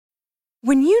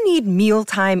When you need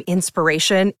mealtime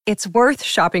inspiration, it's worth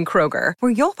shopping Kroger,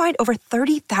 where you'll find over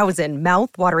 30,000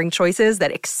 mouth-watering choices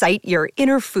that excite your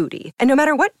inner foodie. And no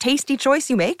matter what tasty choice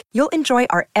you make, you'll enjoy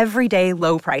our everyday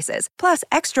low prices, plus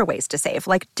extra ways to save,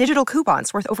 like digital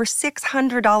coupons worth over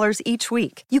 $600 each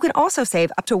week. You can also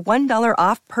save up to $1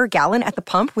 off per gallon at the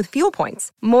pump with fuel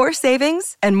points. More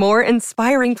savings and more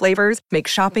inspiring flavors make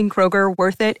shopping Kroger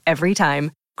worth it every time.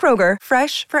 Kroger,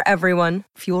 fresh for everyone.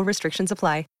 Fuel restrictions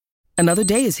apply. Another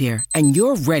day is here, and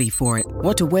you're ready for it.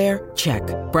 What to wear? Check.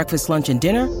 Breakfast, lunch, and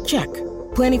dinner? Check.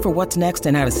 Planning for what's next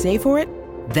and how to save for it?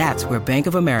 That's where Bank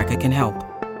of America can help.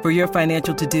 For your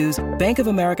financial to-dos, Bank of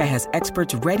America has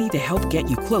experts ready to help get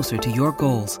you closer to your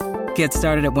goals. Get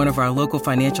started at one of our local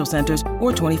financial centers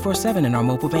or 24/7 in our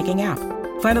mobile banking app.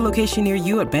 Find a location near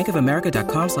you at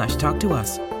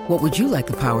bankofamerica.com/talktous. What would you like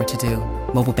the power to do?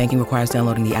 Mobile banking requires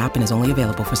downloading the app and is only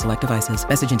available for select devices.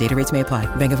 Message and data rates may apply.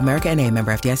 Bank of America N.A.,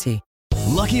 member FDIC.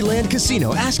 Lucky Land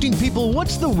Casino, asking people,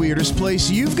 what's the weirdest place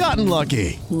you've gotten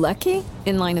lucky? Lucky?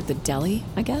 In line at the deli,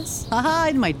 I guess? Aha,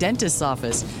 in my dentist's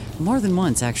office. More than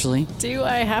once, actually. Do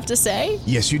I have to say?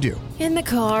 Yes, you do. In the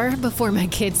car before my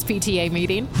kids' PTA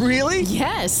meeting. Really?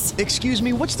 Yes. Excuse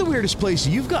me, what's the weirdest place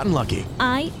you've gotten lucky?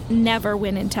 I never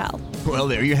win and tell. Well,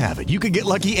 there you have it. You can get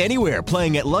lucky anywhere,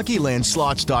 playing at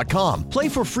LuckyLandSlots.com. Play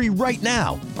for free right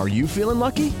now. Are you feeling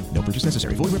lucky? No purchase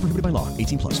necessary. Void where prohibited by law.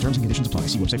 18+. Terms and conditions apply.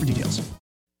 See website for details.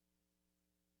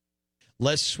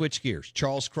 Let's switch gears.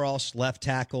 Charles Cross, left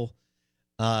tackle,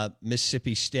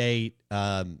 Mississippi State.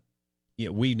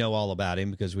 We know all about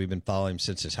him because we've been following him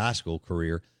since his high school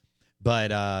career. But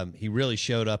he really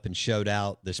showed up and showed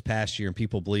out this past year, and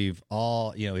people believe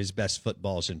his best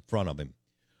football is in front of him.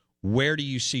 Where do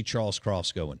you see Charles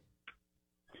Cross going?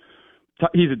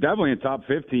 He's definitely a top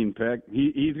 15 pick.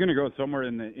 He's going to go somewhere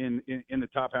in the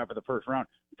top half of the first round.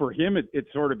 For him, it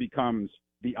sort of becomes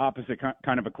the opposite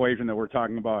kind of equation that we're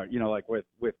talking about. Like with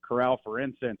Corral, for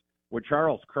instance, with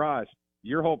Charles Cross,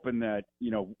 you're hoping that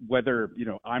whether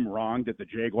I'm wrong that the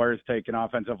Jaguars take an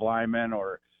offensive lineman,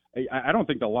 or I don't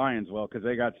think the Lions will, because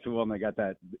they got Sewell and they got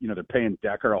that they're paying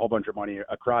Decker a whole bunch of money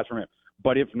across from him.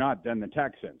 But if not, then the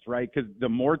Texans, right? Because the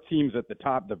more teams at the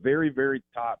top, the very, very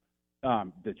top,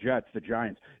 the Jets, the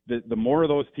Giants, the more of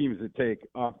those teams that take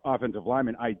offensive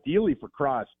linemen, ideally for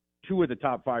Cross, 2 of the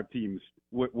top 5 teams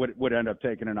would end up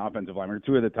taking an offensive lineman, or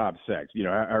 2 of the top 6,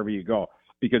 however you go,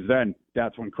 because then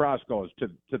that's when Cross goes to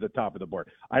the top of the board.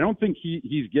 I don't think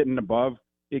he's getting above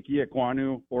Ike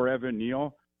Ekwonu or Evan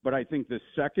Neal, but I think the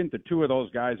second the 2 of those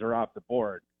guys are off the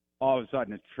board, all of a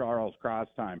sudden it's Charles Cross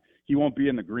time. He won't be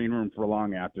in the green room for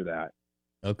long after that.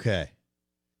 Okay.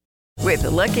 With the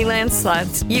Lucky Land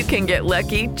Slots, you can get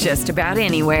lucky just about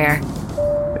anywhere.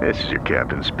 This is your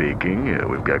captain speaking.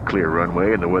 We've got clear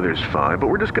runway and the weather's fine, but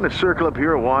we're just going to circle up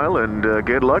here a while and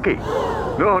get lucky.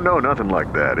 No, nothing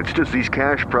like that. It's just these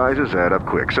cash prizes add up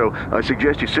quick. So I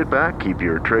suggest you sit back, keep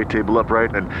your tray table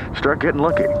upright, and start getting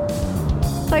lucky.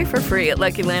 Play for free at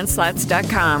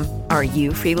LuckyLandSlots.com. Are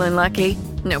you feeling lucky?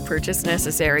 No purchase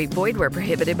necessary. Void where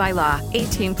prohibited by law.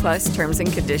 18+ terms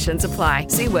and conditions apply.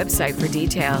 See website for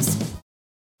details.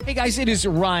 Hey guys, it is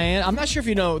Ryan. I'm not sure if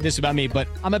you know this about me, but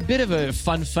I'm a bit of a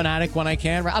fun fanatic when I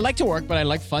can. I like to work, but I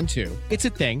like fun too. It's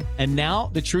a thing. And now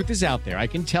the truth is out there. I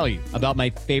can tell you about my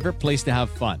favorite place to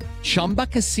have fun. Chumba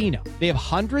Casino. They have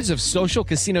hundreds of social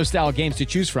casino style games to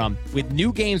choose from with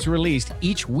new games released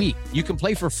each week. You can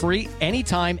play for free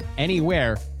anytime,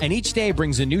 anywhere. And each day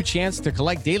brings a new chance to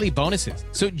collect daily bonuses.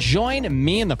 So join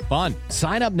me in the fun.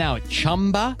 Sign up now at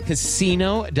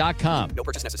ChumbaCasino.com. No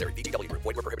purchase necessary. VGW Group.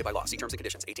 Void where prohibited by law. See terms and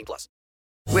conditions. 18+.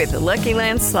 With the Lucky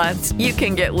Land Slots, you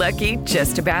can get lucky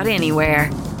just about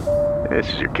anywhere.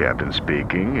 This is your captain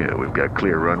speaking. We've got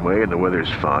clear runway and the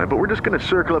weather's fine, but we're just going to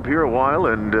circle up here a while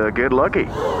and get lucky.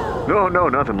 No,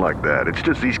 nothing like that. It's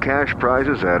just these cash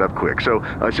prizes add up quick. So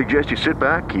I suggest you sit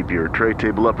back, keep your tray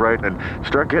table upright, and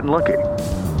start getting lucky.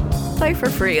 Play for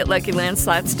free at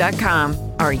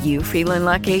LuckyLandSlots.com. Are you feeling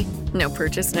lucky? No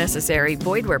purchase necessary.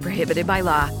 Void where prohibited by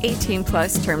law.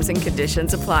 18+ terms and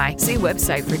conditions apply. See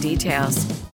website for details.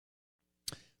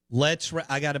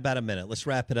 I got about a minute. Let's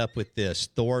wrap it up with this.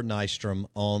 Thor Nystrom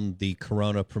on the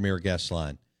Corona Premier Guest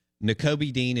Line.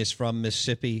 Nakobe Dean is from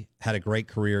Mississippi, had a great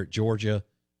career at Georgia.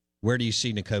 Where do you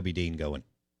see Nakobe Dean going?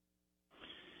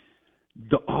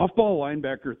 The off-ball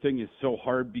linebacker thing is so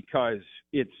hard because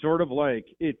it's sort of like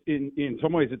in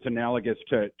some ways it's analogous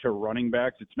to running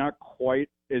backs. It's not quite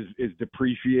as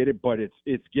depreciated, but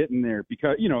it's getting there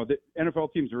because the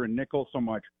NFL teams are in nickel so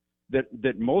much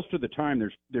that most of the time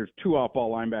there's 2 off-ball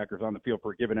linebackers on the field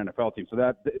for a given NFL team. So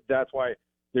that's why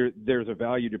there's a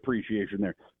value depreciation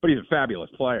there. But he's a fabulous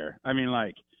player. I mean,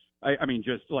 I mean,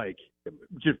 just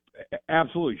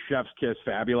absolutely chef's kiss,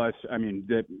 fabulous. I mean,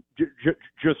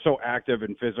 just so active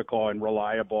and physical and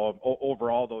reliable over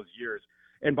all those years.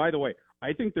 And by the way,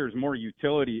 I think there's more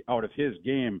utility out of his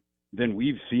game than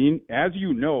we've seen. As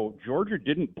you know, Georgia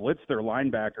didn't blitz their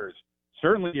linebackers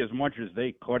certainly as much as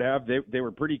they could have. They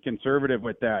were pretty conservative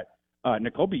with that.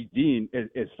 Nakobe Dean,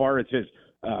 as far as his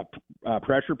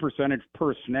pressure percentage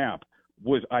per snap,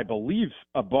 was, I believe,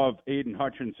 above Aiden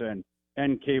Hutchinson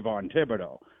and Kayvon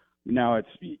Thibodeau. Now it's,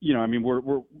 I mean,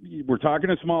 we're talking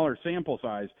a smaller sample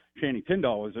size. Channing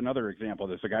Tindall was another example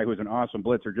of this, a guy who's an awesome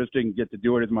blitzer, just didn't get to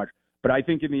do it as much. But I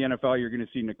think in the NFL, you're going to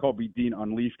see Nakobe Dean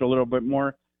unleashed a little bit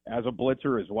more as a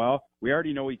blitzer as well. We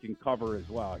already know he can cover as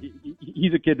well.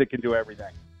 He's a kid that can do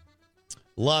everything.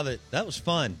 Love it. That was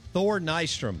fun. Thor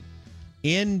Nystrom,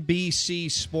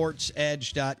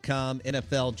 NBCSportsEdge.com,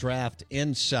 NFL Draft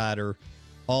Insider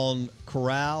on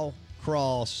Corral,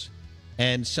 Cross,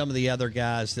 and some of the other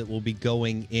guys that will be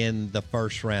going in the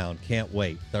first round. Can't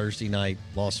wait. Thursday night,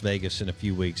 Las Vegas in a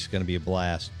few weeks. It's going to be a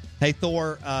blast. Hey,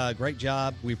 Thor, great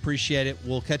job. We appreciate it.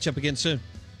 We'll catch up again soon.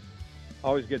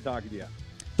 Always good talking to you.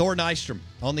 Thor Nystrom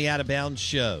on the Out of Bounds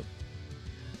Show.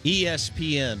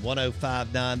 ESPN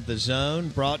 105.9 The Zone,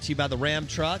 brought to you by the Ram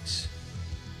Trucks,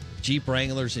 Jeep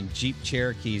Wranglers, and Jeep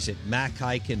Cherokees at Mac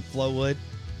Hike in Flowood.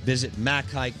 Visit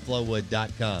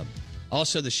MacHikeFlowwood.com.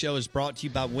 Also, the show is brought to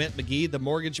you by Went McGee, the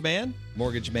Mortgage Man,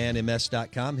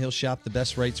 MortgageManMS.com. He'll shop the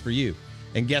best rates for you.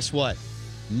 And guess what?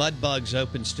 Mudbugs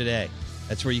opens today.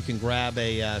 That's where you can grab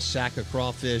a sack of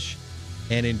crawfish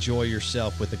and enjoy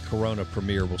yourself with the Corona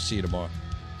premiere. We'll see you tomorrow.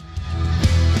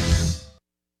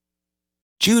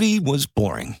 Judy was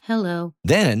boring. Hello.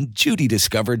 Then Judy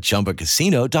discovered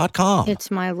ChumbaCasino.com. It's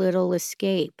my little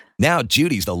escape. Now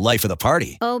Judy's the life of the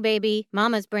party. Oh, baby,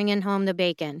 mama's bringing home the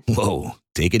bacon. Whoa,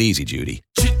 take it easy, Judy.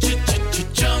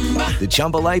 The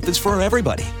Chumba life is for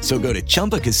everybody. So go to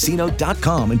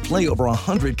ChumbaCasino.com and play over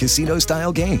 100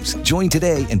 casino-style games. Join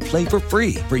today and play for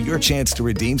free for your chance to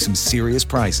redeem some serious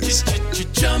prizes.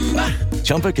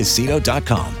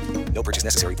 ChumbaCasino.com. No purchase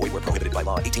necessary. Void where prohibited by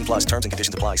law. 18 plus terms and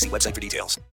conditions apply. See website for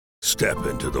details. Step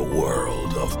into the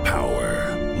world of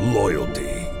power, loyalty,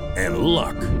 and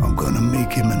luck. I'm going to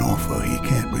make him an offer he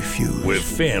can't refuse. With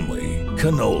family,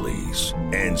 cannolis,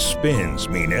 and spins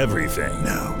mean everything.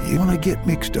 Now, you want to get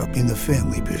mixed up in the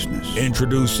family business.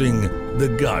 Introducing The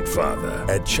Godfather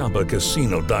at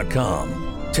ChumbaCasino.com.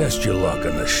 Test your luck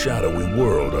in the shadowy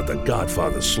world of The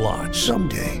Godfather slot.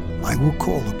 Someday, I will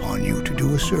call upon you to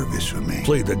do a service for me.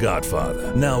 Play The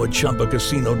Godfather, now at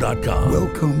ChumbaCasino.com.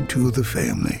 Welcome to the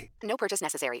family. No purchase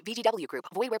necessary. VGW Group.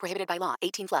 Void where prohibited by law.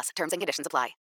 18 plus. Terms and conditions apply.